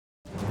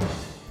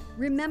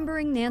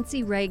Remembering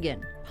Nancy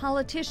Reagan,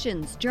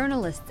 politicians,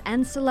 journalists,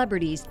 and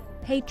celebrities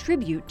pay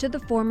tribute to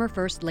the former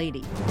First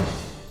Lady.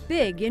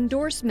 Big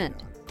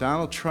endorsement.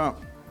 Donald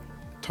Trump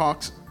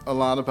talks a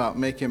lot about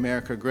making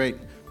America great,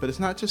 but it's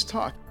not just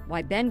talk.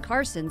 Why Ben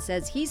Carson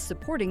says he's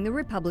supporting the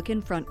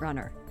Republican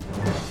frontrunner.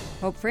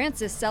 Pope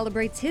Francis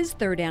celebrates his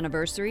third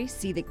anniversary.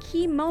 See the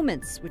key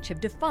moments which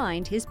have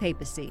defined his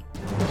papacy.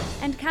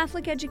 And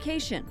Catholic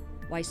education.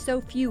 Why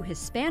so few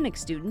Hispanic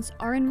students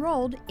are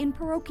enrolled in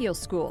parochial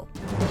school.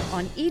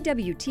 On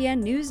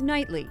EWTN News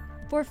Nightly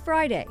for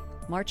Friday,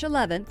 March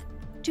 11th,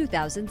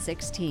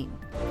 2016.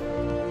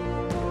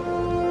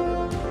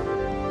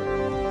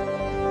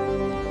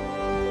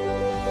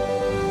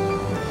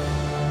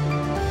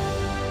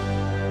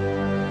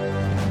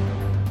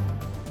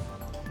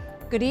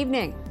 Good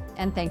evening,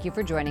 and thank you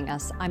for joining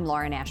us. I'm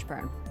Lauren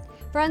Ashburn.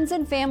 Friends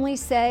and family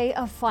say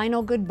a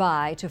final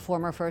goodbye to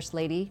former First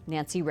Lady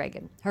Nancy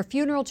Reagan. Her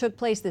funeral took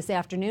place this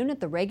afternoon at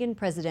the Reagan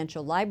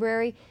Presidential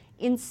Library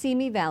in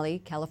Simi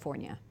Valley,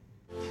 California.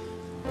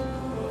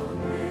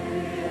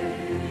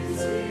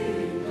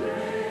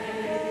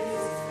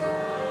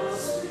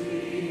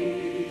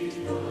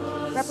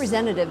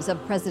 Representatives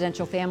of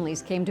presidential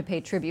families came to pay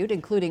tribute,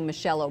 including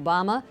Michelle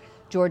Obama,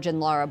 George and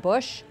Laura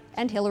Bush,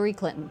 and Hillary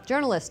Clinton.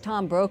 Journalist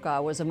Tom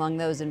Brokaw was among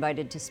those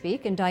invited to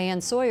speak, and Diane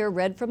Sawyer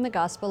read from the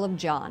Gospel of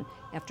John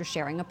after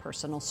sharing a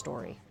personal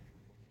story.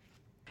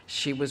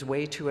 She was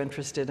way too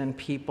interested in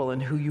people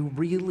and who you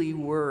really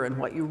were and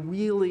what you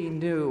really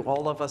knew,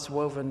 all of us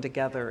woven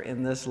together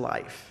in this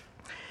life.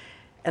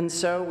 And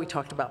so we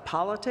talked about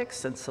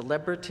politics and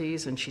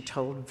celebrities, and she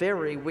told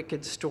very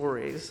wicked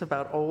stories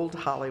about old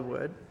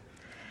Hollywood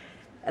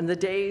and the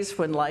days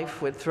when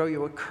life would throw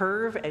you a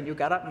curve and you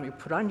got up and you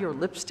put on your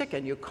lipstick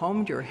and you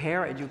combed your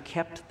hair and you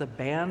kept the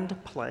band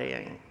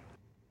playing.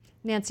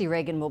 Nancy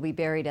Reagan will be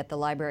buried at the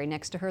library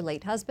next to her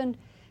late husband.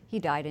 He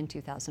died in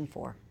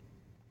 2004.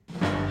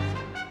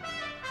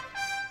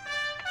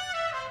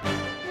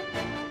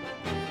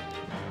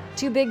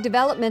 Two big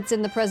developments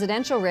in the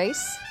presidential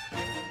race.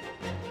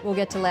 We'll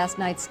get to last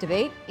night's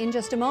debate in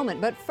just a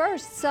moment, but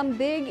first, some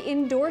big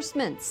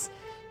endorsements.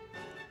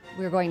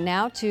 We're going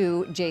now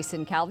to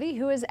Jason Calvi,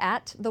 who is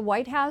at the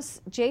White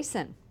House.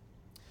 Jason.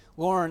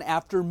 Lauren,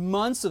 after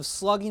months of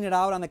slugging it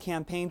out on the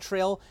campaign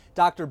trail,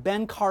 Dr.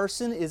 Ben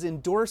Carson is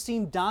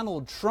endorsing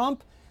Donald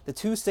Trump. The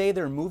two say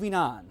they're moving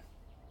on.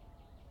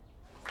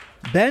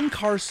 Ben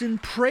Carson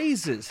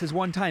praises his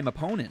one-time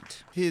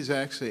opponent. He is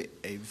actually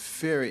a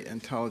very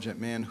intelligent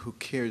man who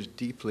cares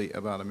deeply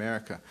about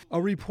America.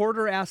 A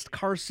reporter asked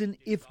Carson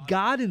if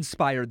God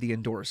inspired the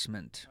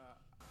endorsement.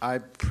 I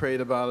prayed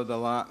about it a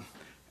lot.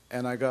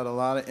 And I got a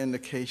lot of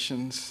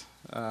indications,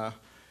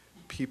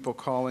 people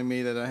calling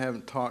me that I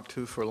haven't talked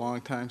to for a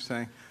long time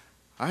saying,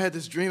 I had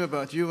this dream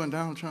about you and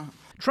Donald Trump.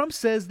 Trump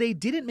says they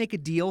didn't make a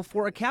deal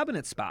for a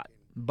cabinet spot,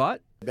 but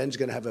Ben's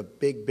going to have a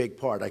big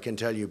part, I can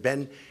tell you.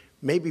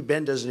 Maybe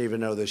Ben doesn't even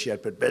know this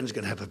yet, but Ben's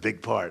going to have a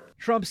big part.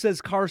 Trump says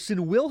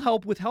Carson will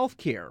help with health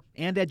care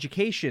and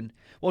education,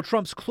 while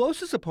Trump's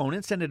closest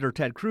opponent, Senator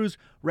Ted Cruz,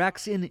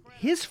 racks in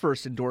his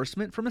first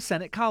endorsement from a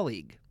Senate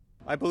colleague.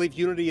 I believe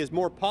unity is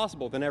more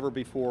possible than ever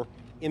before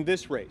in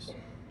this race.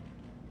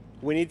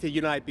 We need to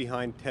unite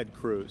behind Ted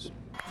Cruz.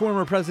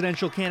 Former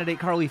presidential candidate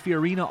Carly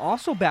Fiorina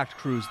also backed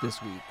Cruz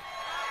this week.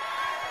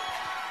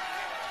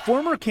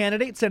 Former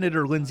candidate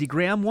Senator Lindsey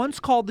Graham once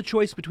called the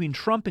choice between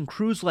Trump and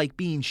Cruz like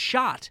being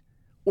shot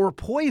or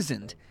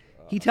poisoned.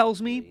 He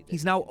tells me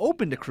he's now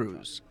open to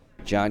Cruz.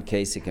 John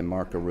Kasich and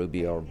Marco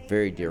Rubio are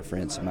very dear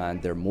friends of mine.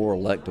 They're more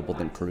electable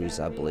than Cruz,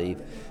 I believe.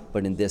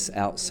 But in this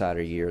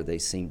outsider year, they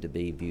seem to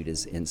be viewed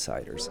as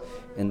insiders.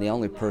 And the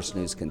only person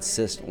who's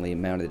consistently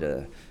mounted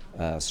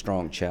a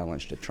strong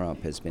challenge to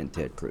Trump has been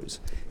Ted Cruz.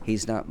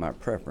 He's not my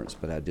preference,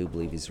 but I do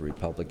believe he's a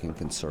Republican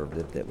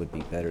conservative that would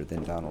be better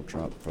than Donald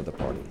Trump for the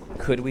party.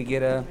 Could we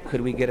get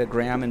a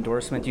Graham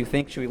endorsement, do you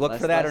think? Should we look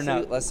for that or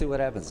not? Let's see what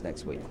happens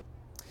next week.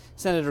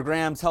 Senator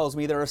Graham tells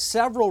me there are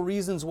several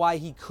reasons why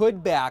he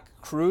could back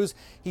Cruz.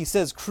 He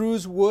says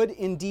Cruz would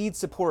indeed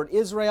support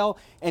Israel,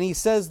 and he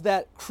says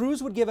that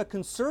Cruz would give a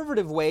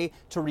conservative way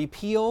to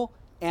repeal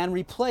and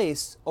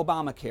replace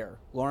Obamacare.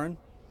 Lauren?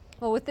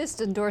 Well, with this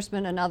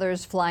endorsement and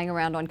others flying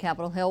around on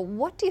Capitol Hill,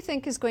 what do you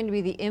think is going to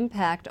be the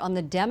impact on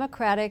the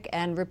Democratic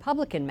and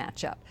Republican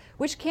matchup?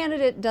 Which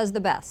candidate does the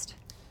best?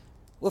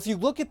 Well, if you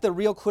look at the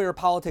Real Clear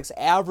Politics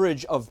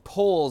average of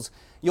polls,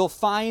 you'll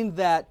find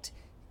that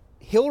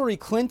Hillary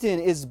Clinton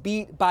is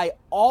beat by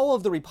all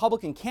of the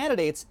Republican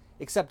candidates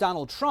except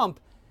Donald Trump.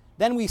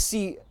 Then we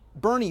see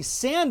Bernie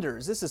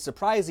Sanders, this is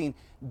surprising,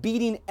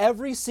 beating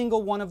every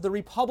single one of the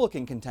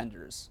Republican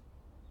contenders.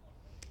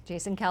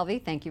 Jason Calvi,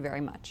 thank you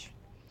very much.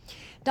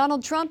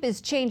 Donald Trump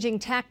is changing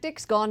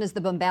tactics. Gone is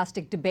the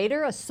bombastic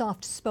debater. A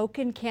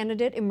soft-spoken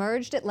candidate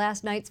emerged at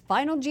last night's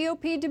final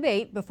GOP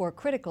debate before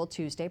critical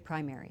Tuesday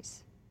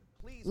primaries.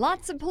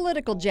 Lots of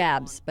political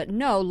jabs, but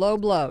no low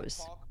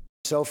blows.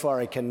 So far,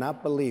 I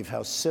cannot believe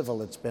how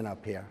civil it's been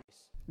up here.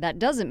 That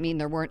doesn't mean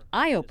there weren't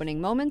eye-opening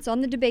moments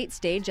on the debate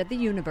stage at the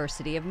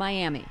University of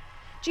Miami.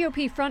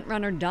 GOP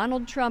frontrunner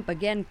Donald Trump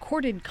again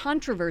courted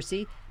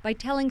controversy by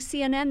telling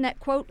CNN that,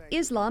 quote,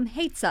 Islam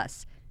hates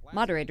us.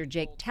 Moderator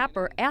Jake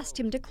Tapper asked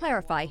him to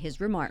clarify his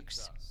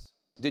remarks.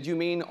 Did you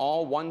mean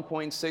all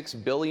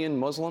 1.6 billion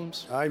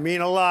Muslims? I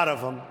mean a lot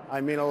of them.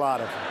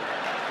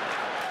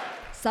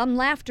 Some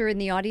laughter in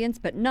the audience,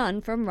 but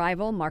none from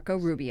rival Marco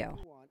Rubio.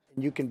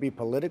 You can be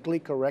politically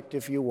correct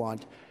if you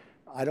want.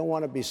 I don't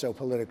want to be so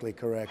politically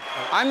correct.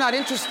 I'm not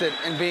interested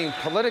in being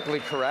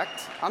politically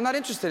correct. I'm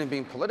interested in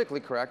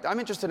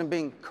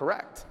being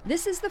correct.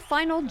 This is the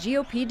final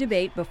GOP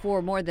debate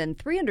before more than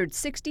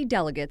 360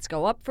 delegates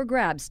go up for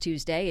grabs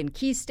Tuesday in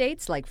key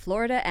states like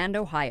Florida and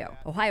Ohio.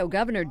 Ohio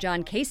Governor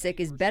John Kasich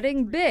is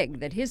betting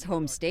big that his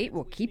home state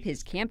will keep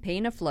his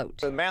campaign afloat.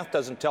 The math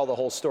doesn't tell the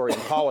whole story in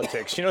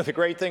politics. You know, the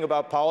great thing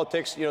about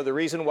politics, the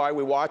reason why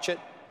we watch it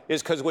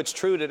is because what's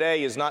true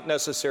today is not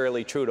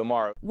necessarily true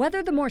tomorrow.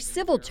 Whether the more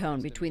civil tone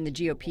between the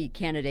GOP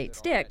candidate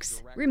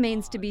sticks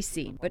remains to be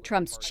seen. But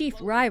Trump's chief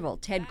rival,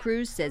 Ted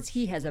Cruz, says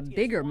he has a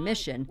bigger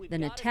mission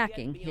than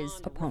attacking his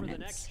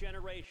opponents.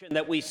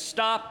 That we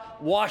stop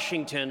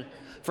Washington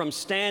from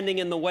standing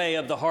in the way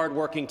of the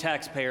hardworking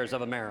taxpayers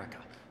of America.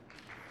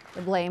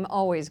 The blame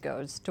always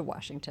goes to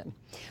Washington.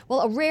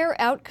 Well, a rare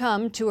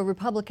outcome to a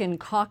Republican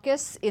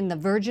caucus in the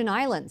Virgin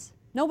Islands.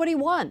 Nobody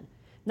won.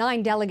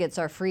 9 delegates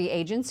are free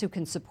agents who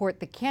can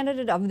support the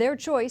candidate of their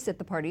choice at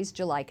the party's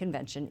July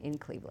convention in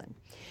Cleveland.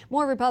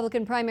 More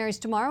Republican primaries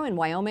tomorrow in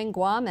Wyoming,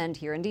 Guam, and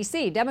here in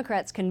D.C.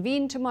 Democrats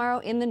convene tomorrow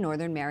in the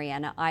Northern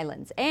Mariana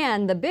Islands.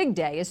 And the big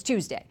day is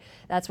Tuesday.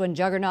 That's when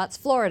juggernauts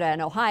Florida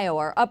and Ohio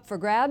are up for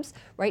grabs.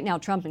 Right now,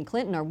 Trump and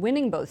Clinton are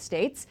winning both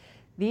states.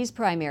 These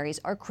primaries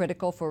are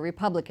critical for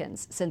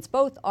Republicans, since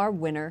both are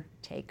winner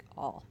take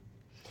all.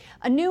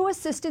 A new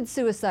assisted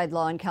suicide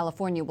law in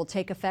California will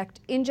take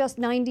effect in just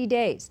 90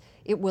 days.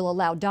 It will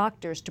allow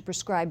doctors to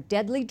prescribe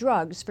deadly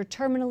drugs for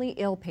terminally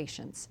ill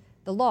patients.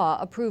 The law,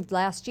 approved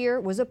last year,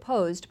 was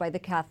opposed by the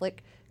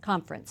Catholic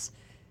Conference.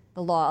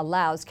 The law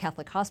allows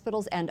Catholic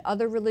hospitals and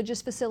other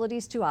religious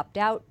facilities to opt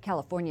out.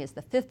 California is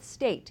the 5th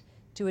state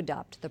to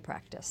adopt the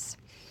practice.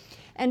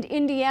 And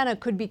Indiana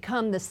could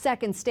become the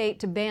 2nd state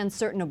to ban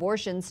certain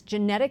abortions.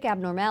 Genetic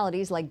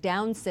abnormalities like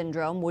Down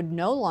syndrome would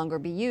no longer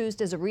be used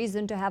as a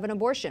reason to have an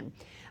abortion.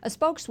 A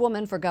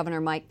spokeswoman for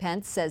Governor Mike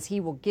Pence says he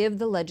will give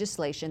the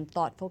legislation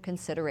thoughtful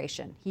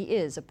consideration. He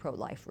is a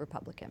pro-life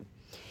Republican.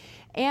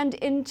 And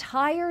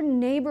entire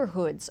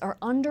neighborhoods are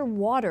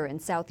underwater in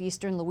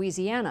southeastern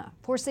Louisiana,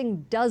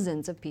 forcing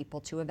dozens of people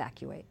to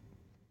evacuate.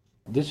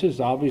 This is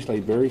obviously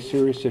a very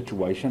serious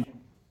situation.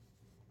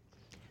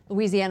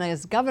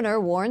 Louisiana's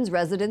governor warns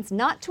residents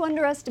not to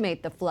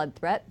underestimate the flood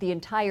threat. The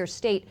entire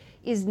state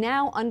is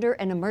now under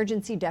an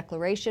emergency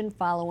declaration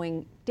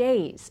following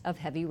days of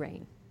heavy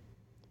rain.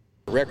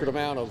 A record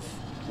amount of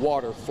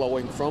water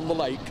flowing from the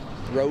lake.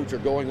 Roads are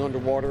going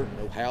underwater.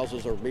 No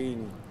houses are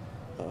being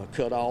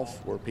cut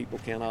off where people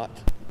cannot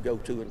go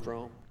to and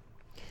from.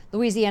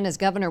 Louisiana's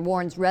governor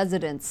warns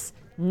residents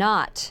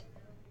not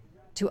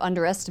to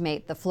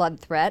underestimate the flood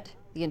threat.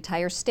 The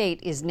entire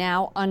state is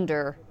now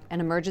under an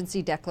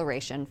emergency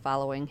declaration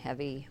following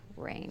heavy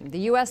rain. The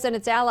U.S. and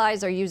its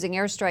allies are using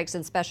airstrikes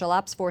and special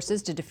ops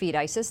forces to defeat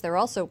ISIS. They're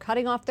also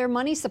cutting off their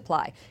money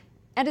supply.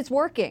 And it's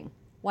working.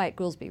 Wyatt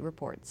Goolsby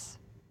reports.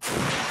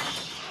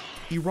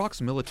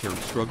 Iraq's military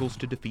struggles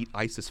to defeat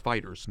ISIS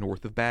fighters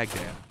north of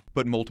Baghdad.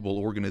 But multiple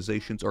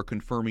organizations are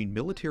confirming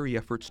military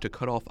efforts to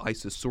cut off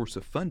ISIS' source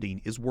of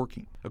funding is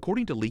working.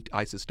 According to leaked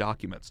ISIS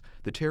documents,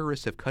 the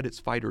terrorists have cut its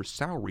fighters'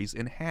 salaries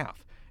in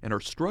half and are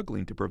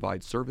struggling to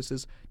provide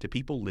services to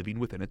people living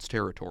within its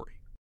territory.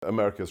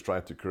 America is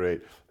trying to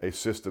create a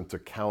system to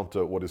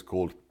counter what is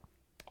called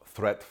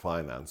threat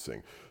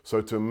financing. So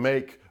to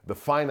make the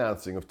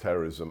financing of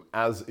terrorism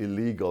as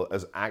illegal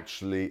as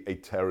actually a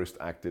terrorist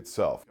act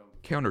itself.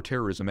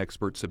 Counterterrorism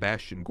expert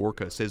Sebastian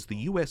Gorka says the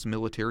U.S.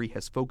 military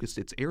has focused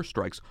its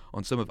airstrikes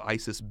on some of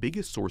ISIS'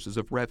 biggest sources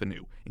of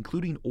revenue,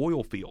 including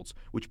oil fields,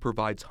 which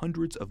provides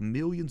hundreds of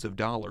millions of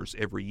dollars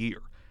every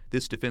year.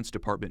 This Defense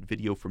Department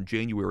video from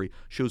January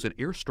shows an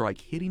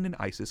airstrike hitting an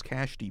ISIS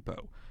cash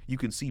depot. You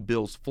can see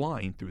bills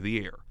flying through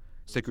the air.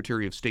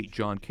 Secretary of State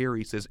John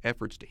Kerry says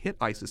efforts to hit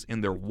ISIS in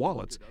their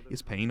wallets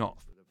is paying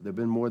off. There have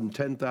been more than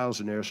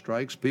 10,000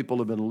 airstrikes. People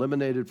have been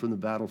eliminated from the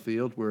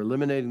battlefield. We're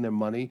eliminating their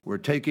money. We're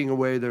taking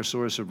away their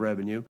source of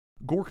revenue.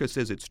 Gorka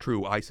says it's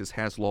true ISIS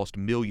has lost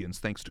millions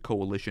thanks to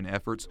coalition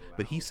efforts,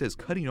 but he says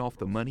cutting off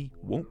the money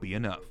won't be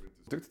enough.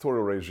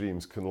 Dictatorial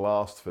regimes can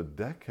last for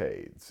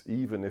decades,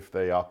 even if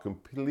they are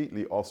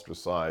completely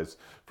ostracized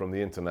from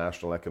the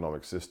international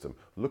economic system.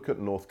 Look at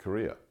North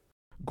Korea.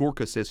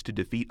 Gorka says to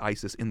defeat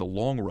ISIS in the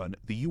long run,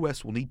 the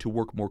U.S. will need to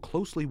work more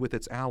closely with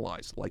its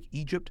allies like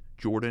Egypt,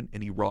 Jordan,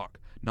 and Iraq,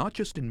 not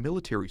just in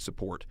military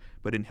support,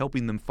 but in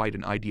helping them fight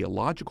an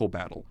ideological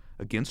battle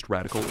against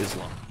radical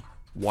Islam.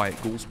 Wyatt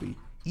Goolsby,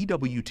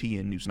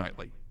 EWTN News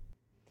Nightly.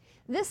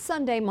 This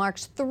Sunday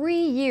marks 3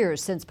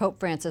 years since Pope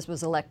Francis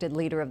was elected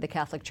leader of the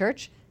Catholic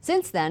Church.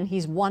 Since then,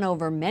 he's won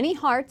over many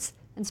hearts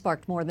and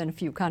sparked more than a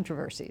few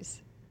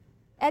controversies.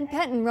 Ed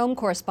Pentin, Rome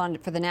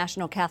correspondent for the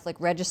National Catholic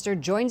Register,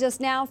 joins us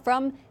now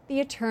from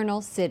the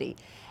Eternal City.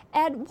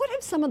 Ed, what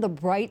have some of the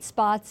bright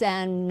spots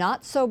and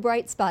not so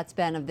bright spots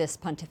been of this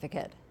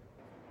pontificate?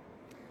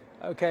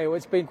 Okay, well,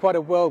 it's been quite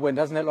a whirlwind,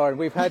 hasn't it, Lauren?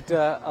 We've had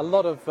a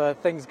lot of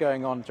things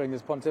going on during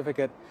this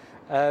pontificate.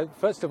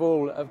 First of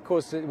all, of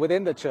course,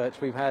 within the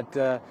church, we've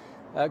had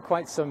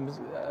quite some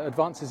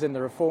advances in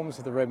the reforms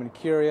of the Roman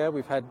Curia.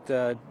 We've had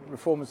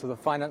reforms of the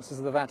finances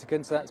of the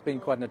Vatican, so that's been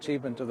quite an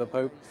achievement of the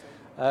Pope.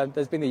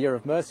 There's been the Year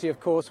of Mercy, of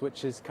course,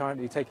 which is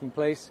currently taking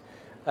place.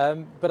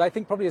 But I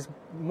think probably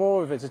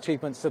more of his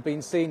achievements have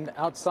been seen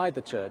outside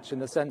the church, in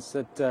the sense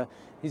that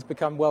he's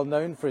become well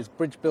known for his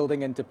bridge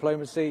building and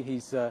diplomacy.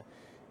 He's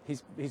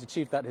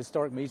achieved that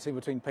historic meeting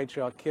between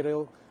Patriarch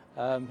Kirill.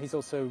 He's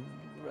also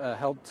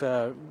helped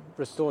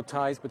restore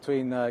ties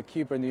between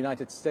Cuba and the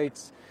United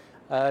States.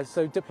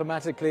 So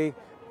diplomatically,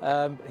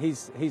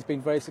 he's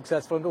been very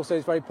successful, and also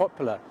he's very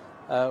popular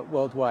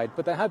worldwide.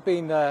 But there have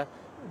been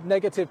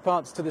negative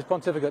parts to this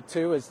pontificate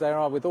too, as there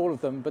are with all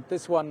of them. But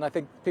this one, I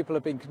think people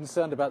have been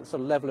concerned about the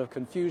sort of level of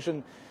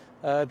confusion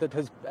that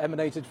has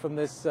emanated from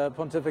this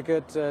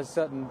pontificate,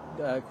 certain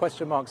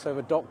question marks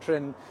over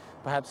doctrine,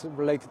 perhaps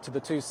related to the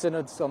two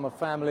synods on the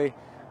family.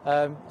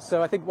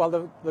 So I think while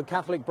the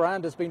Catholic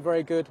brand has been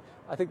very good,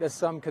 I think there's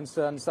some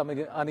concern, some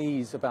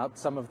unease about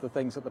some of the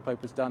things that the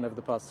Pope has done over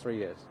the past 3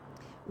 years.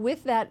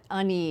 With that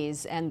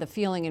unease and the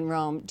feeling in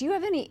Rome, do you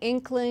have any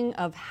inkling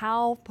of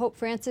how Pope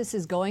Francis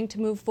is going to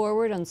move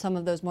forward on some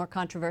of those more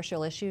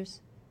controversial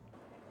issues?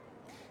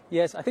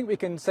 Yes, I think we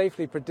can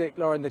safely predict,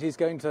 Lauren, that he's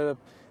going to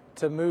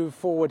move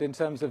forward in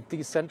terms of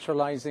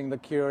decentralizing the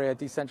Curia,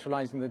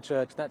 decentralizing the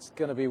church. That's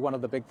going to be one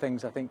of the big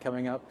things, I think,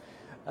 coming up.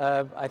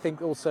 I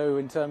think also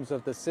in terms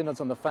of the synods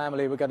on the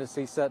family, we're going to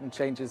see certain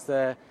changes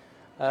there.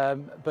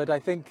 But I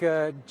think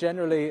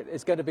generally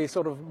it's going to be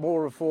sort of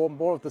more reform,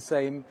 more of the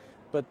same,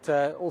 but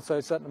also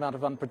a certain amount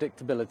of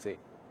unpredictability.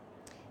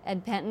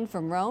 Ed Pentin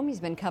from Rome. He's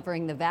been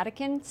covering the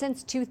Vatican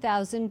since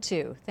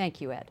 2002. Thank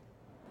you, Ed.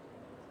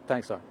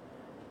 Thanks, Lauren.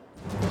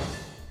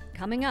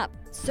 Coming up,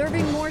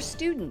 serving more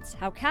students,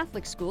 how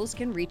Catholic schools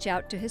can reach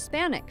out to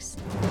Hispanics,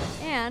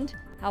 and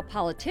how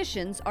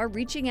politicians are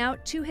reaching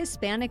out to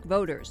Hispanic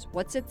voters.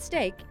 What's at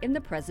stake in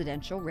the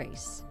presidential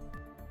race?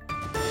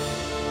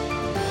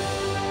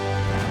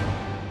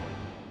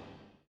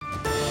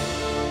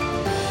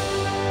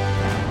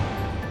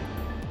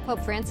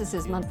 Pope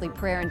Francis's monthly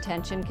prayer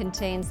intention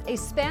contains a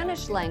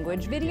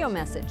Spanish-language video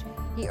message.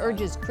 He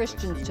urges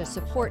Christians to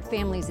support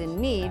families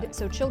in need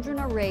so children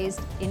are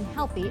raised in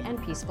healthy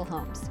and peaceful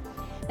homes.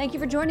 Thank you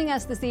for joining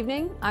us this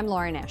evening. I'm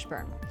Lauren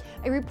Ashburn.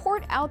 A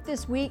report out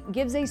this week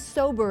gives a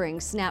sobering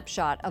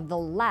snapshot of the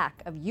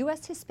lack of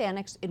U.S.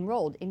 Hispanics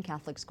enrolled in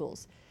Catholic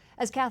schools.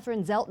 As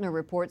Catherine Szeltner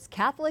reports,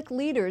 Catholic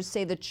leaders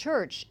say the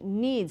church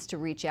needs to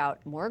reach out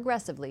more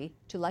aggressively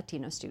to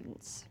Latino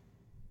students.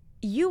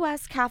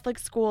 U.S. Catholic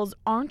schools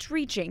aren't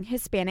reaching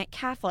Hispanic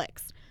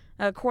Catholics,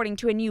 according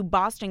to a new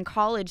Boston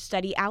College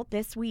study out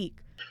this week.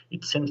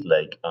 It seems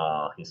like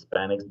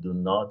Hispanics do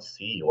not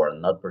see or are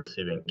not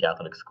perceiving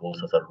Catholic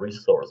schools as a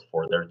resource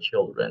for their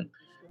children.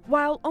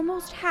 While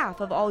almost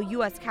half of all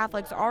U.S.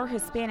 Catholics are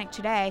Hispanic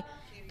today,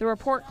 the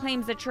report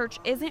claims the church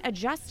isn't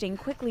adjusting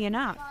quickly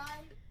enough.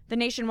 The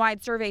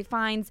nationwide survey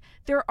finds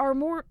there are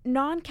more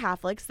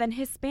non-Catholics than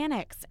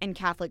Hispanics in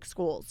Catholic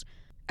schools.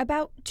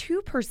 About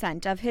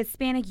 2% of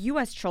Hispanic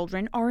U.S.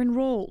 children are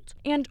enrolled,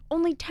 and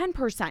only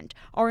 10%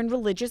 are in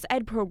religious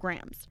ed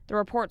programs. The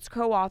report's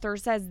co-author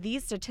says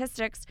these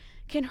statistics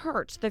can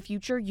hurt the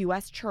future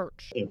U.S.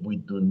 church. If we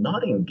do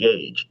not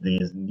engage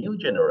these new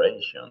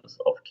generations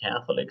of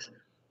Catholics,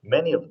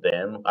 many of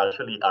them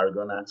actually are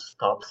going to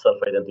stop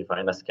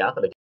self-identifying as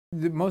Catholic.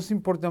 The most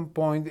important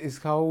point is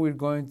how we're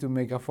going to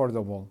make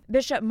affordable.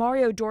 Bishop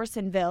Mario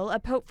Dorsonville, a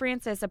Pope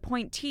Francis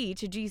appointee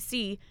to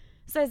D.C.,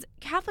 says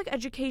Catholic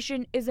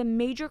education is a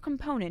major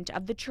component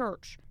of the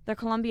church. The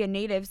Columbia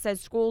native says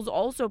schools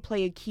also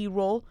play a key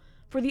role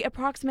for the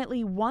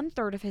approximately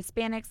 1/3 of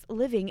Hispanics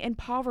living in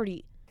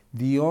poverty.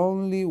 The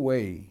only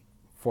way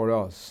for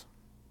us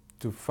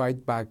to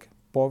fight back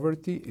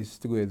poverty is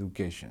through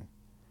education.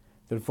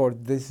 Therefore,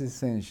 this is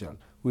essential.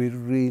 We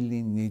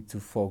really need to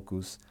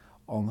focus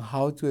on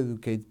how to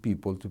educate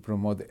people to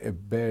promote a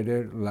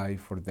better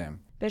life for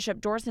them.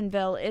 Bishop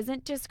Dorsonville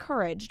isn't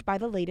discouraged by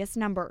the latest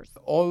numbers.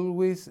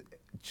 Always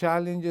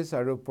challenges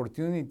are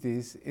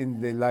opportunities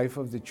in the life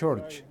of the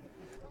church.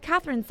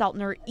 Catherine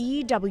Szeltner,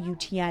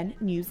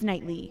 EWTN News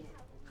Nightly.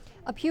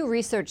 A Pew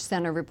Research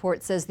Center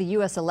report says the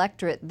U.S.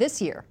 electorate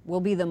this year will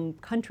be the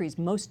country's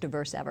most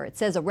diverse ever. It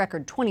says a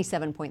record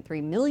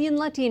 27.3 million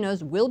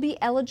Latinos will be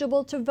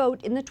eligible to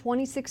vote in the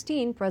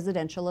 2016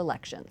 presidential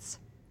elections.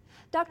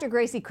 Dr.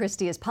 Grazie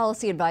Christie is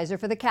policy advisor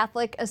for the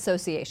Catholic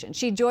Association.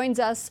 She joins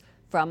us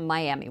from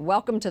Miami.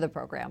 Welcome to the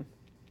program.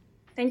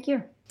 Thank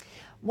you.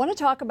 Want to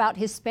talk about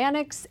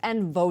Hispanics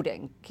and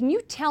voting. Can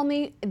you tell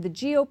me, in the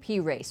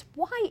GOP race,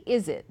 why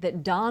is it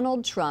that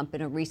Donald Trump,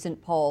 in a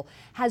recent poll,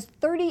 has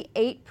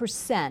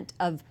 38%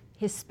 of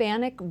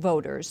Hispanic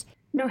voters?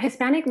 No,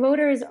 Hispanic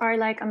voters are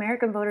like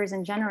American voters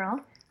in general.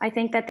 I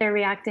think that they're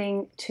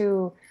reacting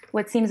to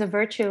what seems a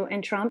virtue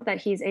in Trump,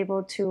 that he's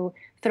able to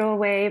throw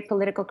away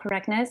political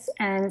correctness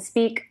and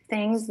speak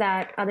things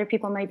that other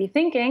people might be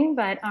thinking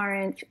but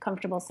aren't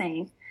comfortable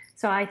saying.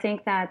 So I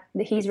think that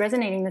he's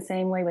resonating the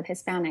same way with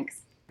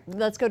Hispanics.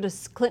 Let's go to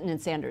Clinton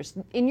and Sanders.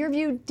 In your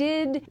view,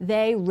 did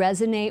they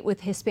resonate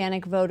with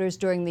Hispanic voters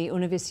during the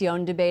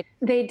Univision debate?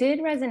 They did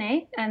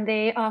resonate, and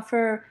they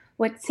offer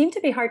what seem to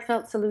be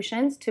heartfelt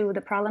solutions to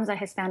the problems that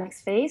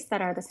Hispanics face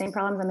that are the same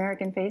problems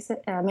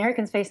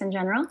Americans face in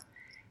general,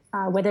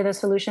 whether the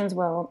solutions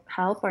will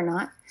help or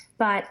not.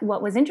 But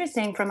what was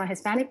interesting from a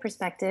Hispanic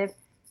perspective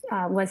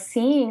was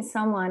seeing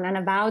someone, an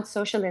avowed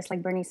socialist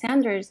like Bernie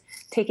Sanders,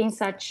 taking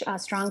such a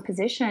strong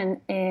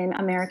position in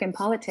American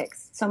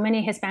politics. So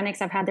many Hispanics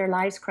have had their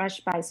lives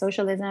crushed by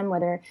socialism,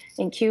 whether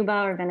in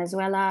Cuba or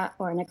Venezuela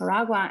or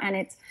Nicaragua, and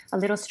it's a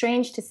little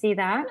strange to see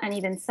that, and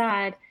even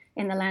sad,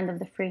 in the land of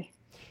the free.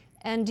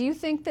 And do you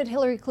think that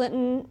Hillary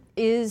Clinton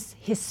is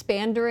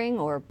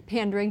Hispandering or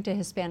pandering to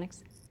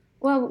Hispanics?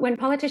 Well, when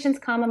politicians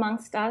come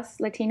amongst us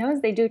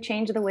Latinos, they do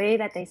change the way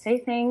that they say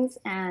things,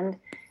 and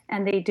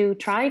they do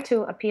try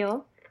to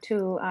appeal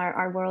to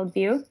our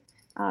worldview.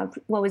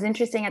 What was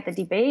interesting at the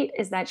debate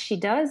is that she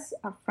does,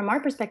 from our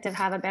perspective,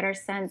 have a better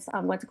sense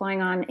of what's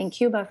going on in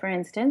Cuba, for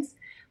instance,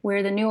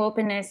 where the new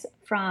openness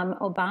from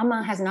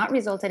Obama has not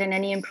resulted in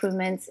any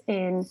improvements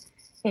in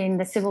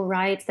the civil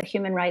rights, the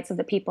human rights of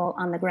the people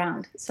on the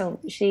ground. So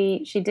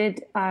she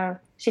did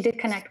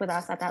connect with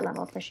us at that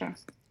level for sure.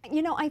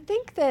 You know, I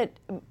think that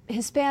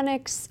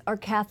Hispanics or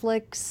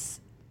Catholics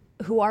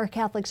who are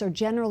Catholics are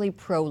generally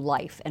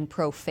pro-life and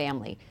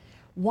pro-family.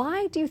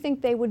 Why do you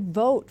think they would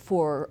vote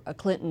for a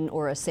Clinton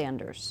or a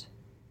Sanders?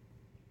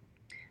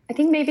 I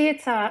think maybe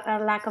it's a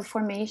lack of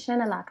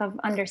formation, a lack of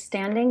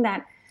understanding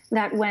that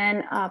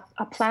when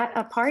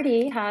a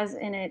party has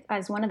in it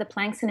as one of the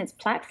planks in its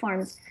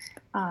platforms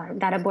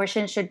that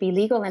abortion should be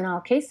legal in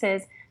all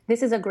cases,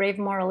 this is a grave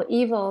moral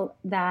evil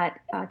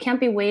that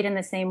can't be weighed in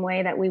the same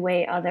way that we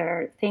weigh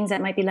other things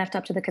that might be left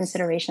up to the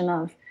consideration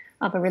of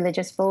a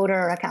religious voter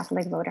or a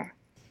Catholic voter.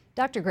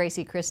 Dr.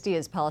 Grazie Christie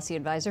is policy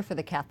advisor for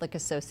the Catholic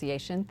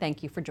Association.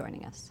 Thank you for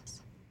joining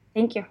us.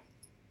 Thank you.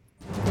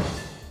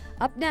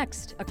 Up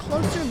next, a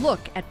closer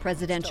look at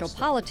presidential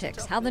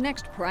politics, how the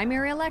next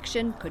primary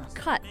election could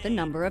cut the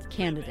number of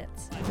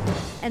candidates.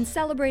 And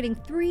celebrating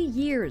 3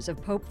 years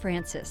of Pope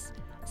Francis,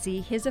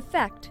 see his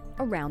effect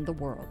around the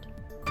world.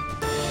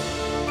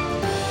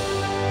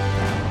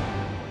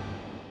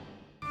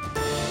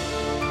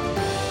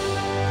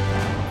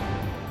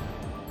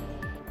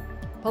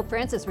 Pope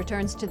Francis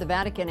returns to the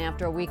Vatican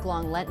after a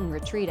week-long Lenten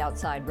retreat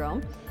outside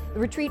Rome.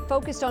 The retreat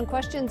focused on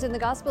questions in the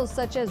Gospels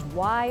such as,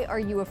 why are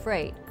you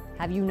afraid?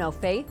 Have you no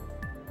faith?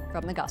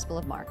 From the Gospel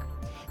of Mark.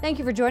 Thank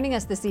you for joining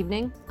us this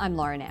evening. I'm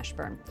Lauren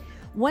Ashburn.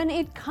 When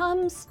it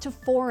comes to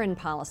foreign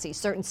policy,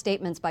 certain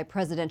statements by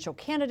presidential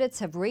candidates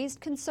have raised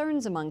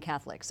concerns among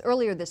Catholics.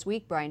 Earlier this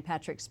week, Brian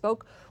Patrick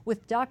spoke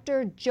with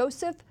Dr.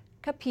 Joseph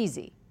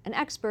Capizzi, an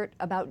expert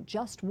about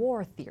just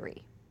war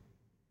theory.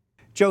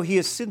 Joe, he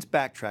has since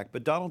backtracked,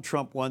 but Donald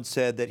Trump once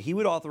said that he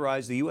would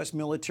authorize the U.S.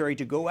 military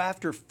to go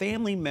after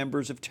family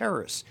members of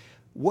terrorists.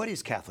 What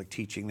is Catholic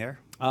teaching there?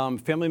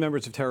 Family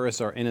members of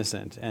terrorists are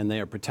innocent, and they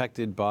are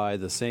protected by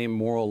the same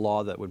moral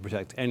law that would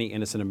protect any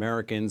innocent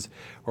Americans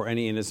or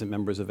any innocent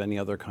members of any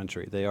other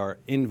country. They are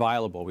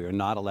inviolable. We are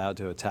not allowed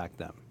to attack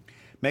them.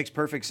 Makes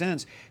perfect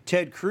sense.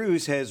 Ted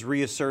Cruz has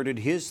reasserted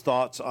his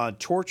thoughts on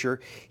torture.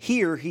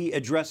 Here he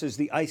addresses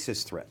the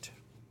ISIS threat.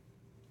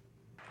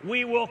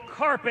 We will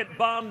carpet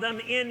bomb them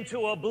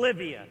into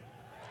oblivion.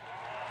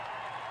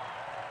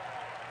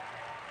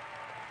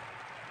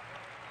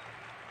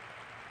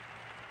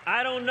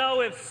 I don't know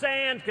if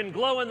sand can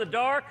glow in the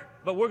dark,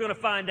 but we're going to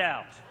find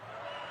out.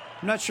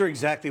 I'm not sure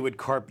exactly what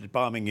carpet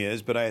bombing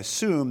is, but I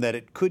assume that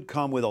it could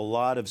come with a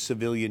lot of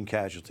civilian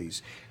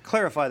casualties.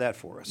 Clarify that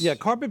for us. Yeah,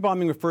 carpet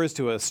bombing refers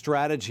to a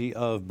strategy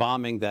of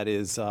bombing that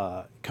is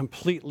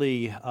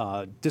completely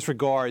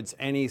disregards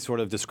any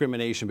sort of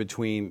discrimination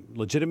between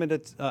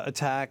legitimate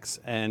attacks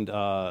and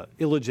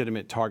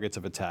illegitimate targets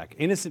of attack.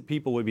 Innocent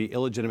people would be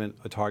illegitimate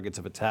targets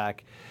of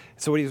attack.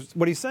 So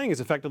what he's saying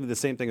is effectively the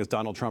same thing as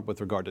Donald Trump with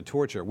regard to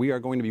torture. We are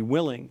going to be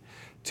willing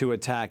to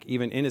attack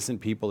even innocent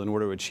people in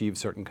order to achieve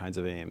certain kinds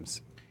of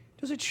aims.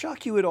 Does it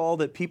shock you at all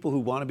that people who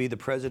want to be the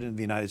president of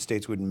the United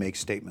States would make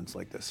statements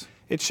like this?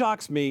 It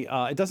shocks me.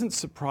 It doesn't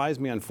surprise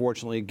me,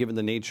 unfortunately, given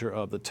the nature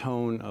of the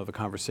tone of a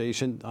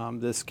conversation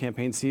this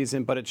campaign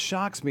season. But it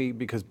shocks me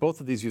because both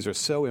of these views are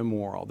so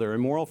immoral. They're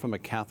immoral from a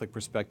Catholic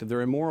perspective.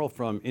 They're immoral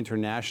from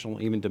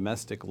international, even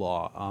domestic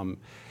law.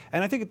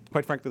 And I think,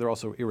 quite frankly, they're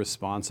also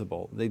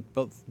irresponsible. They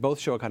both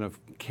show a kind of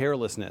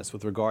carelessness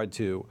with regard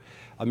to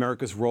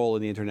America's role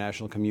in the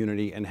international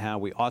community and how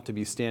we ought to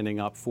be standing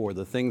up for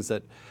the things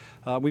that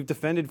we've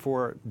defended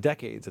for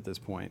decades at this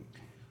point.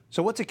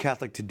 So what's a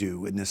Catholic to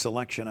do in this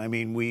election? I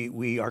mean,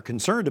 we are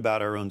concerned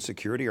about our own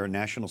security, our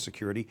national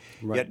security,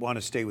 yet want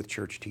to stay with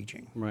church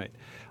teaching. Right.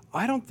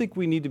 I don't think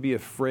we need to be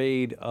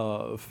afraid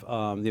of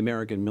the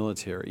American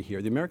military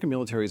here. The American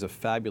military is a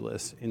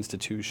fabulous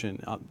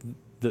institution.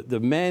 the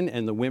men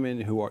and the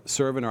women who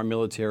serve in our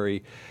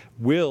military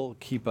will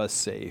keep us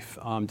safe.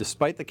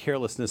 Despite the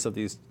carelessness of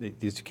these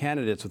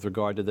candidates with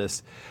regard to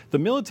this, the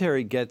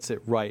military gets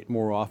it right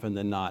more often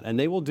than not, and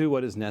they will do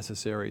what is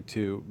necessary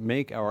to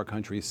make our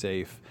country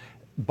safe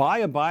by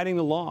abiding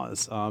the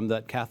laws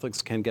that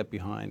Catholics can get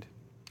behind.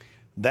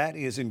 That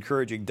is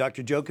encouraging.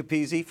 Dr. Joe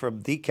Capizzi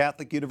from the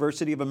Catholic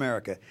University of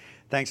America,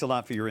 thanks a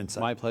lot for your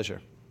insight. My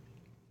pleasure.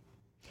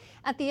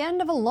 At the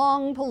end of a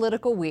long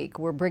political week,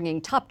 we're bringing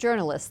top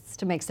journalists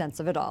to make sense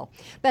of it all.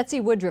 Betsy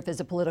Woodruff is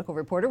a political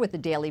reporter with the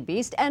Daily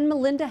Beast, and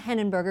Melinda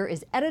Henneberger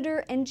is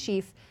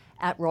editor-in-chief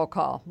at Roll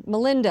Call.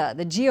 Melinda,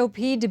 the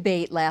GOP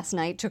debate last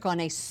night took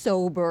on a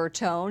sober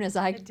tone, as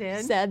I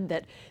said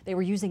that they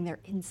were using their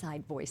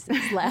inside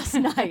voices last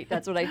night.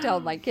 That's what I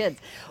tell my kids.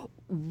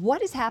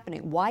 What is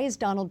happening? Why is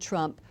Donald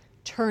Trump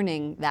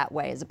turning that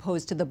way as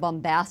opposed to the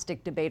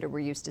bombastic debater we're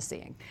used to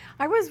seeing?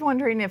 I was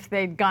wondering if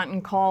they'd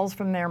gotten calls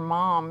from their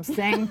moms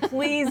saying,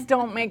 please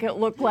don't make it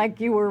look like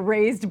you were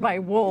raised by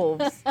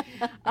wolves.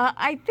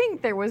 I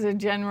think there was a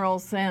general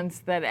sense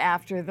that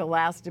after the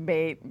last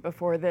debate,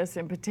 before this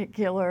in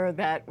particular,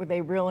 that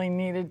they really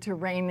needed to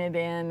rein it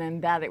in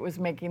and that it was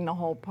making the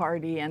whole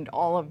party and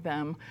all of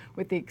them,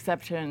 with the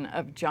exception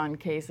of John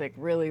Kasich,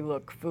 really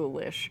look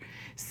foolish.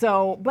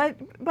 So,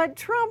 but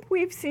Trump,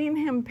 we've seen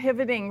him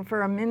pivoting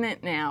for a minute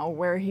now,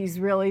 where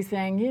he's really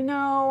saying, you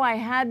know, I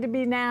had to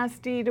be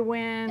nasty to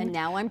win. And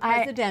now I'm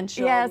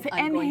presidential. Yes,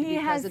 I'm and going he to be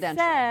has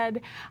presidential.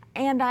 said,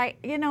 and I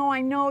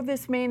know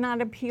this may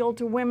not appeal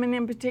to women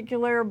in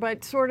particular,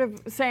 but sort of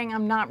saying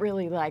I'm not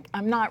really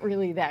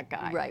that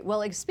guy. Right. Well,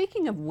 like,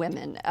 speaking of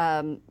women,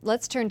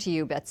 let's turn to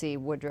you, Betsy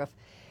Woodruff.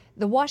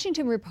 The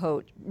Washington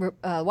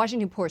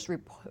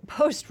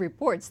Post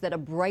reports that a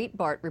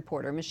Breitbart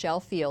reporter,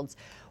 Michelle Fields,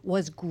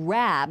 was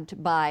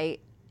grabbed by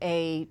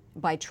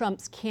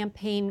Trump's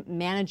campaign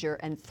manager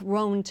and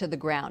thrown to the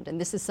ground. And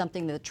this is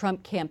something that the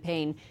Trump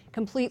campaign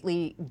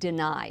completely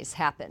denies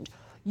happened.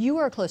 You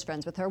are close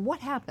friends with her. What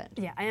happened?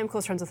 Yeah, I am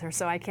close friends with her,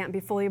 so I can't be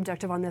fully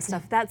objective on this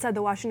stuff. That said,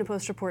 the Washington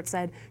Post report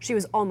said she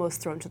was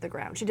almost thrown to the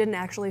ground. She didn't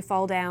actually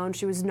fall down.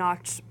 She was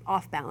knocked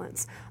off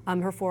balance.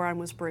 Her forearm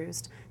was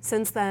bruised.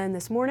 Since then,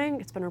 this morning,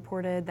 it's been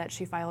reported that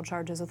she filed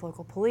charges with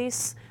local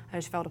police.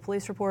 She filed a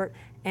police report,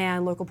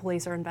 and local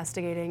police are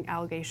investigating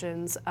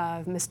allegations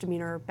of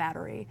misdemeanor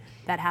battery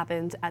that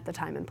happened at the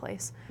time and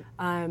place.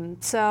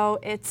 So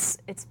it's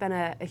been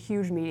a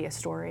huge media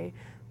story.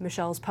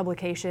 Michelle's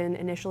publication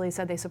initially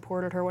said they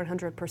supported her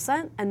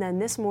 100%, and then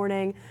this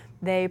morning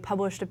they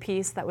published a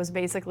piece that was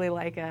basically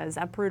like a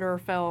Zapruder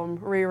film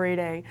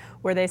rereading,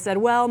 where they said,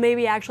 well,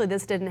 maybe actually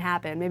this didn't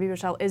happen. Maybe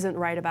Michelle isn't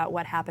right about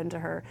what happened to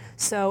her.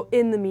 So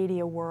in the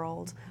media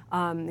world,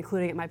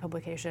 including at my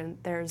publication,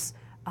 there's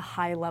a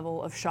high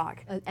level of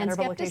shock and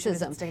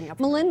skepticism.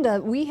 Melinda,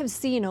 we have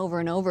seen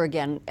over and over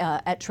again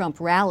at Trump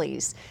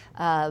rallies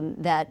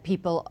that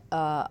people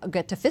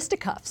get to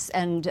fisticuffs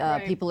and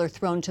people are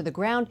thrown to the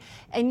ground,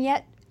 and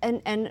yet,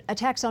 and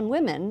attacks on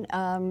women,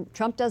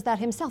 Trump does that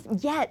himself,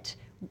 yet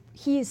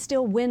he is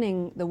still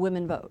winning the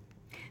women vote.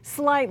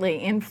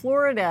 Slightly. In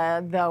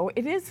Florida, though,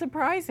 it is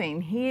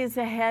surprising. He is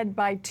ahead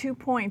by 2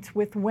 points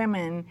with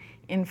women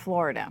in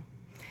Florida.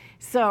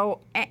 So,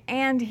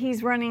 and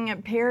he's running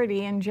at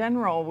parity in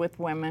general with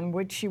women,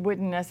 which you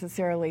wouldn't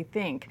necessarily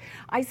think.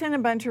 I sent a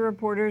bunch of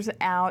reporters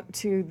out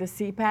to the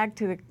CPAC,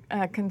 to the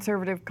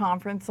conservative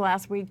conference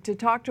last week, to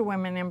talk to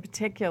women in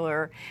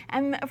particular.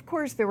 And of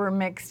course there were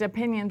mixed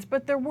opinions,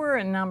 but there were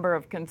a number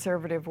of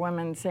conservative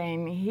women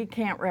saying, he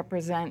can't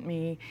represent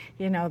me,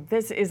 you know,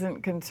 this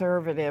isn't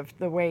conservative,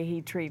 the way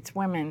he treats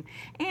women.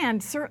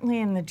 And certainly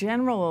in the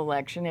general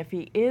election, if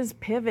he is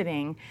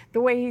pivoting,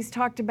 the way he's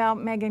talked about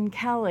Megyn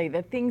Kelly,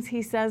 the things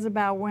he says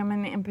about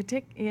women in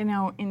particular, you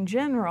know, in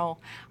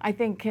general, I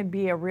think can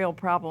be a real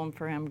problem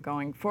for him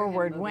going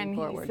forward. When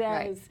he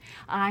says,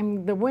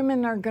 the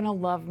women are going to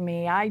love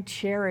me, I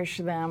cherish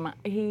them,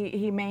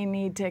 he may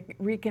need to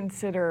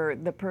reconsider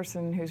the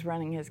person who's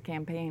running his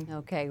campaign.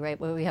 Okay, right.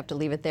 Well, we have to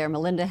leave it there.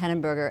 Melinda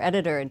Henneberger,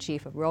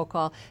 editor-in-chief of Roll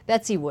Call.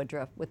 Betsy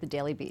Woodruff with the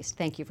Daily Beast.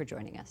 Thank you for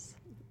joining us.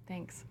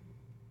 Thanks.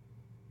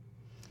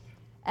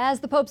 As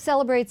the Pope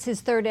celebrates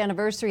his 3rd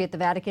anniversary at the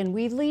Vatican,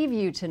 we leave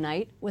you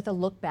tonight with a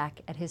look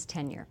back at his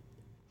tenure.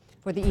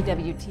 For the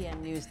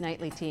EWTN News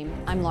Nightly team,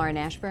 I'm Lauren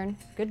Ashburn.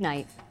 Good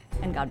night,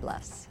 and God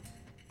bless.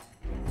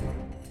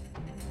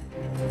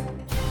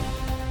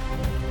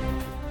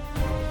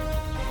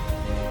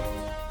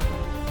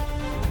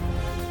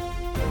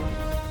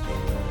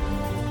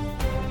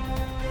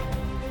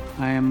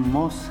 I am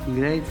most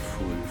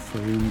grateful for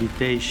the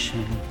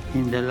invitation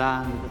in the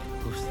land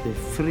of the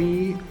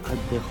free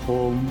at the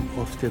home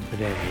of the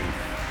brave.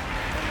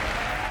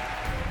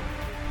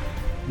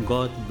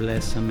 God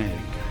bless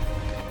America.